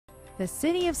The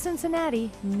city of Cincinnati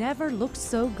never looks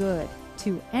so good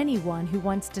to anyone who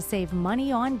wants to save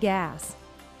money on gas.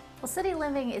 Well, city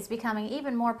living is becoming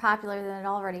even more popular than it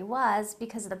already was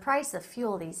because of the price of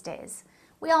fuel these days.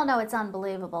 We all know it's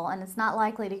unbelievable and it's not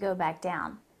likely to go back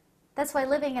down. That's why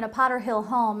living in a Potterhill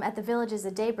home at the Villages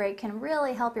of Daybreak can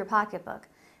really help your pocketbook.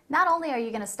 Not only are you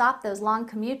going to stop those long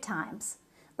commute times,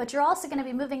 but you're also going to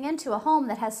be moving into a home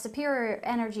that has superior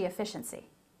energy efficiency.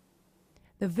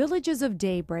 The Villages of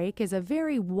Daybreak is a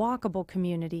very walkable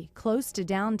community close to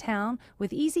downtown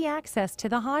with easy access to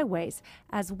the highways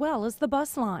as well as the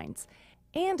bus lines.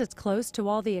 And it's close to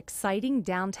all the exciting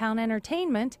downtown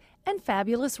entertainment and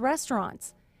fabulous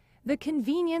restaurants. The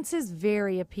convenience is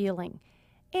very appealing,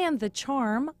 and the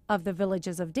charm of the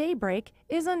Villages of Daybreak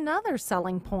is another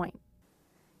selling point.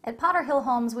 At Potterhill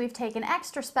Homes, we've taken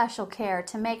extra special care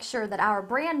to make sure that our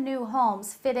brand new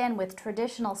homes fit in with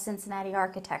traditional Cincinnati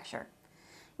architecture.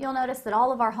 You'll notice that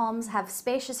all of our homes have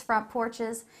spacious front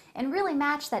porches and really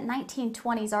match that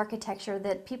 1920s architecture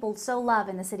that people so love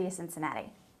in the city of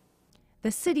Cincinnati.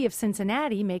 The city of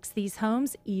Cincinnati makes these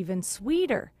homes even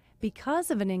sweeter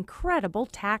because of an incredible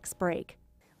tax break.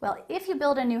 Well, if you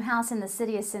build a new house in the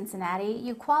city of Cincinnati,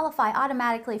 you qualify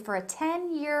automatically for a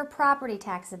 10-year property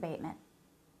tax abatement.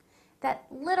 That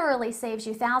literally saves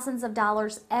you thousands of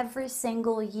dollars every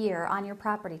single year on your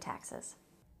property taxes.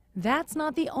 That's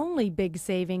not the only big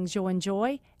savings you'll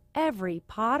enjoy. Every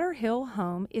Potterhill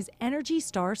home is ENERGY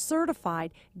STAR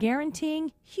certified,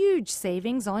 guaranteeing huge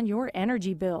savings on your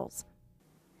energy bills.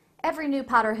 Every new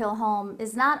Potterhill home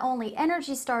is not only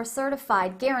ENERGY STAR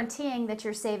certified, guaranteeing that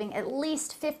you're saving at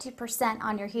least 50%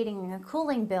 on your heating and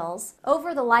cooling bills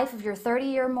over the life of your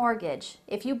 30-year mortgage.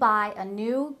 If you buy a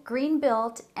new,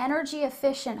 green-built,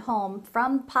 energy-efficient home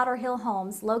from Potterhill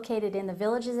Homes located in the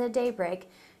Villages of Daybreak,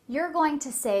 you're going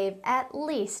to save at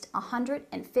least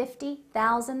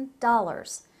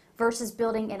 $150,000 versus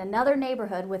building in another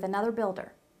neighborhood with another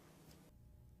builder.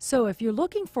 So if you're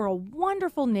looking for a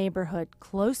wonderful neighborhood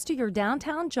close to your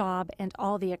downtown job and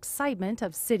all the excitement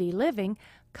of city living,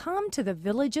 come to the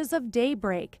Villages of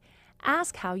Daybreak.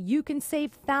 Ask how you can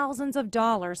save thousands of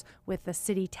dollars with the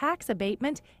city tax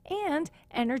abatement and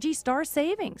ENERGY STAR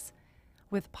savings.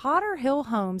 With Potterhill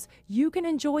Homes, you can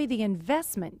enjoy the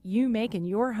investment you make in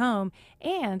your home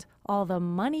and all the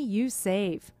money you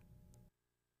save.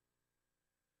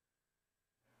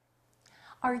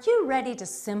 Are you ready to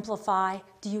simplify?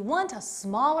 Do you want a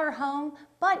smaller home,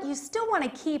 but you still want to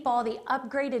keep all the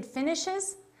upgraded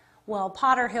finishes? Well,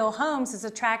 Potterhill Homes is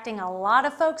attracting a lot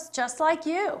of folks just like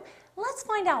you. Let's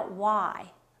find out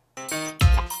why.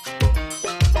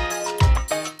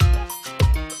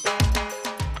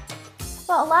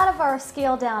 Well, a lot of our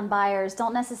scaled-down buyers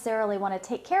don't necessarily want to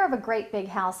take care of a great big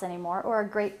house anymore or a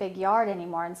great big yard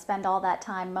anymore and spend all that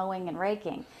time mowing and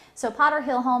raking. So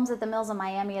Potterhill Homes at the Mills of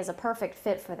Miami is a perfect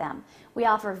fit for them. We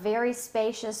offer very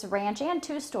spacious ranch and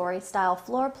two-story style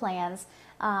floor plans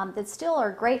that still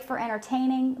are great for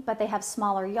entertaining, but they have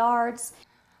smaller yards.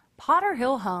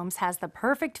 Potterhill Homes has the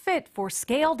perfect fit for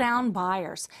scale-down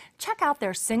buyers. Check out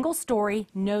their single-story,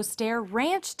 no-stair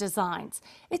ranch designs.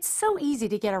 It's so easy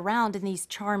to get around in these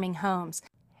charming homes.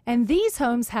 And these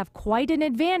homes have quite an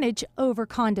advantage over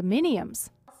condominiums.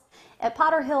 At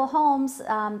Potterhill Homes,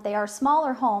 they are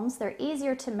smaller homes. They're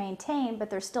easier to maintain,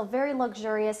 but they're still very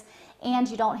luxurious, and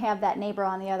you don't have that neighbor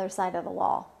on the other side of the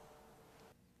wall.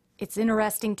 It's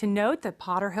interesting to note that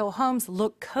Potterhill Homes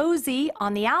look cozy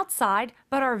on the outside,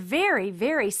 but are very,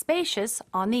 very spacious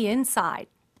on the inside.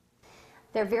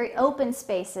 They're very open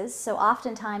spaces, so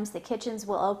oftentimes the kitchens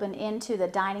will open into the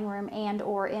dining room and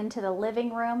or into the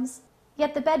living rooms.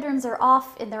 Yet the bedrooms are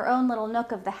off in their own little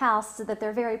nook of the house so that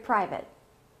they're very private.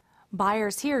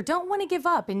 Buyers here don't want to give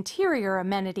up interior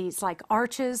amenities like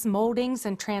arches, moldings,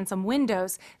 and transom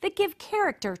windows that give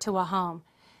character to a home.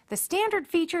 The standard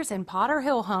features in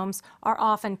Potterhill Homes are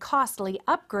often costly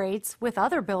upgrades with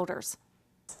other builders.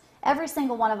 Every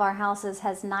single one of our houses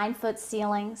has 9-foot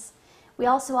ceilings. We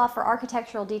also offer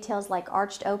architectural details like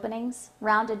arched openings,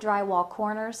 rounded drywall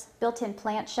corners, built-in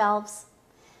plant shelves.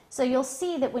 So you'll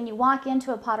see that when you walk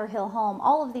into a Potterhill home,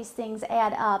 all of these things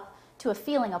add up to a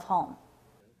feeling of home.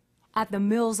 At the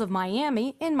Mills of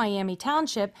Miami in Miami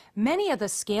Township, many of the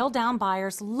scaled-down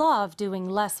buyers love doing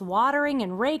less watering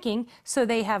and raking, so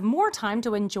they have more time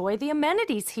to enjoy the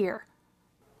amenities here.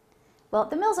 Well,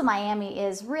 the Mills of Miami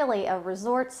is really a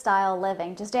resort-style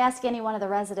living. Just ask any one of the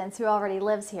residents who already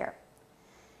lives here.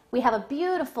 We have a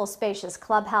beautiful, spacious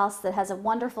clubhouse that has a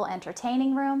wonderful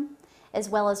entertaining room, as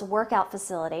well as a workout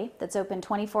facility that's open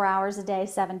 24 hours a day,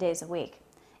 7 days a week.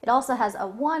 It also has a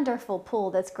wonderful pool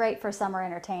that's great for summer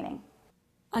entertaining.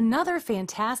 Another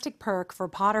fantastic perk for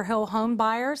Potterhill home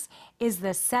buyers is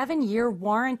the 7-year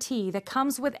warranty that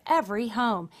comes with every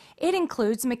home. It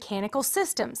includes mechanical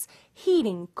systems,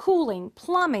 heating, cooling,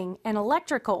 plumbing, and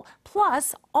electrical,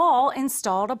 plus all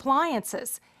installed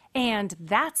appliances. And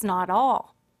that's not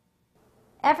all.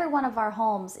 Every one of our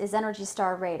homes is Energy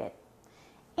Star rated.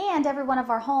 And every one of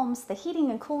our homes, the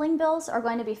heating and cooling bills are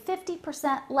going to be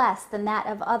 50% less than that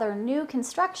of other new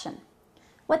construction.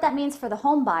 What that means for the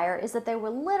home buyer is that they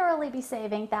will literally be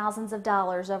saving thousands of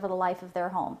dollars over the life of their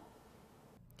home.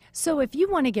 So if you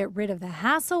want to get rid of the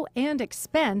hassle and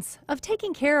expense of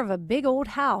taking care of a big old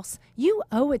house, you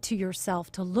owe it to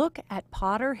yourself to look at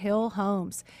Potterhill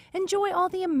Homes. Enjoy all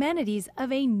the amenities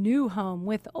of a new home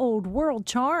with old world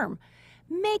charm.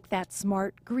 Make that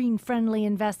smart, green-friendly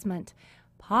investment.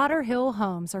 Potterhill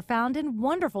Homes are found in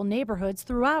wonderful neighborhoods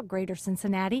throughout Greater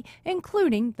Cincinnati,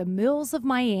 including the Mills of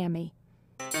Miami.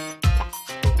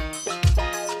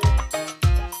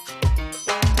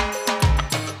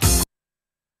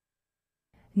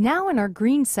 Now in our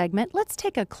green segment, let's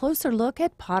take a closer look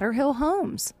at Potterhill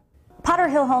Homes.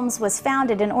 Potterhill Homes was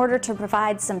founded in order to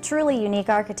provide some truly unique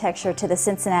architecture to the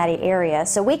Cincinnati area,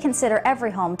 so we consider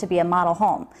every home to be a model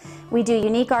home. We do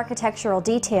unique architectural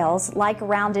details like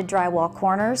rounded drywall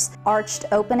corners, arched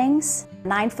openings,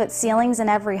 9-foot ceilings in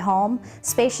every home,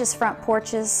 spacious front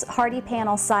porches, hardy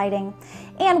panel siding,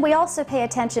 and we also pay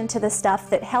attention to the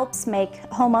stuff that helps make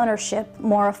home ownership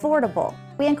more affordable.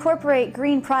 We incorporate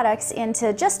green products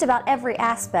into just about every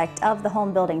aspect of the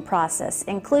home building process,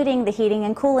 including the heating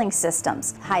and cooling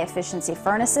systems, high-efficiency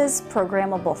furnaces,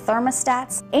 programmable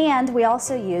thermostats, and we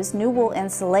also use new wool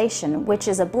insulation, which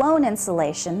is a blown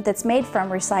insulation that's made from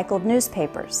recycled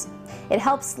newspapers. It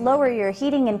helps lower your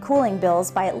heating and cooling bills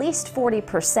by at least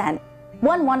 40%.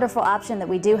 One wonderful option that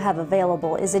we do have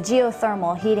available is a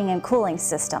geothermal heating and cooling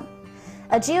system.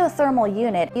 A geothermal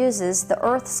unit uses the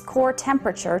Earth's core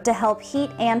temperature to help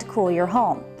heat and cool your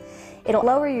home. It'll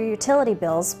lower your utility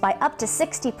bills by up to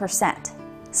 60%.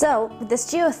 So,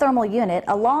 this geothermal unit,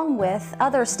 along with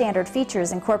other standard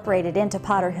features incorporated into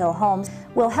Potterhill Homes,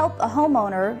 will help a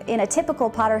homeowner in a typical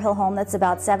Potterhill home that's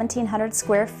about 1,700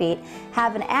 square feet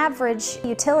have an average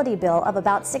utility bill of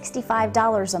about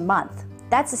 $65 a month.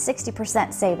 That's a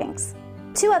 60% savings.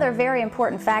 Two other very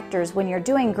important factors when you're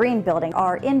doing green building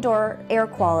are indoor air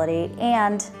quality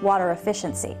and water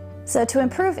efficiency. So to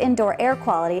improve indoor air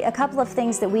quality, a couple of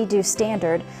things that we do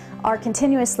standard are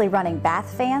continuously running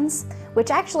bath fans, which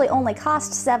actually only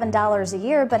cost $7 a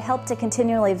year but help to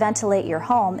continually ventilate your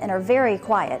home and are very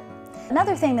quiet.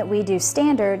 Another thing that we do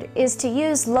standard is to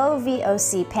use low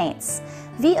VOC paints.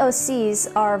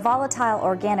 VOCs are volatile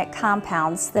organic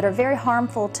compounds that are very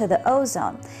harmful to the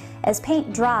ozone. As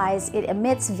paint dries, it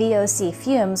emits VOC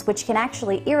fumes, which can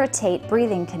actually irritate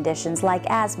breathing conditions like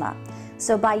asthma.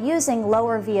 So by using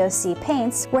lower VOC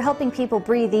paints, we're helping people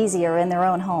breathe easier in their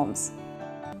own homes.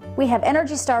 We have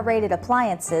Energy Star rated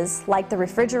appliances like the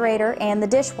refrigerator and the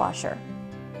dishwasher.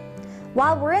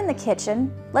 While we're in the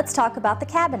kitchen, let's talk about the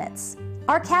cabinets.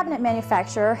 Our cabinet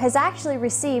manufacturer has actually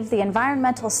received the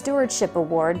Environmental Stewardship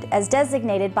Award as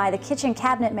designated by the Kitchen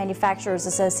Cabinet Manufacturers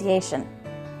Association.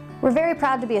 We're very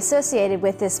proud to be associated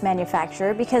with this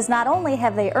manufacturer because not only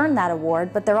have they earned that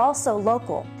award, but they're also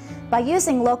local. By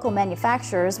using local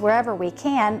manufacturers wherever we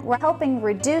can, we're helping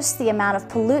reduce the amount of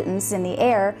pollutants in the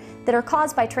air that are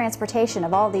caused by transportation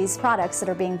of all these products that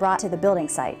are being brought to the building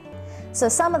site. So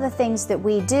some of the things that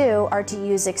we do are to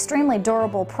use extremely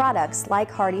durable products like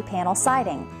hardy panel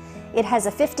siding. It has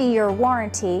a 50-year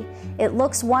warranty, it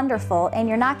looks wonderful, and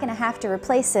you're not going to have to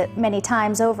replace it many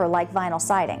times over like vinyl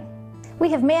siding. We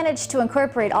have managed to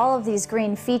incorporate all of these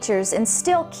green features and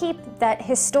still keep that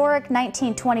historic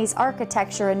 1920s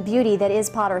architecture and beauty that is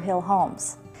Potterhill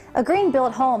Homes. A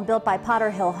green-built home built by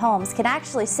Potterhill Homes can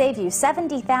actually save you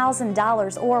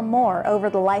 $70,000 or more over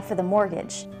the life of the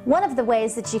mortgage. One of the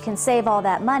ways that you can save all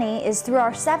that money is through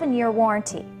our 7-year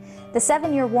warranty. The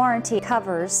 7-year warranty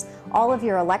covers all of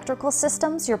your electrical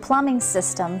systems, your plumbing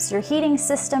systems, your heating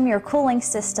system, your cooling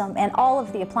system, and all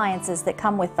of the appliances that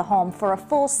come with the home for a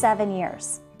full 7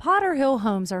 years. Potterhill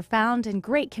Homes are found in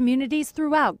great communities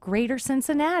throughout Greater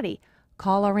Cincinnati.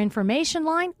 Call our information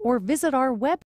line or visit our website.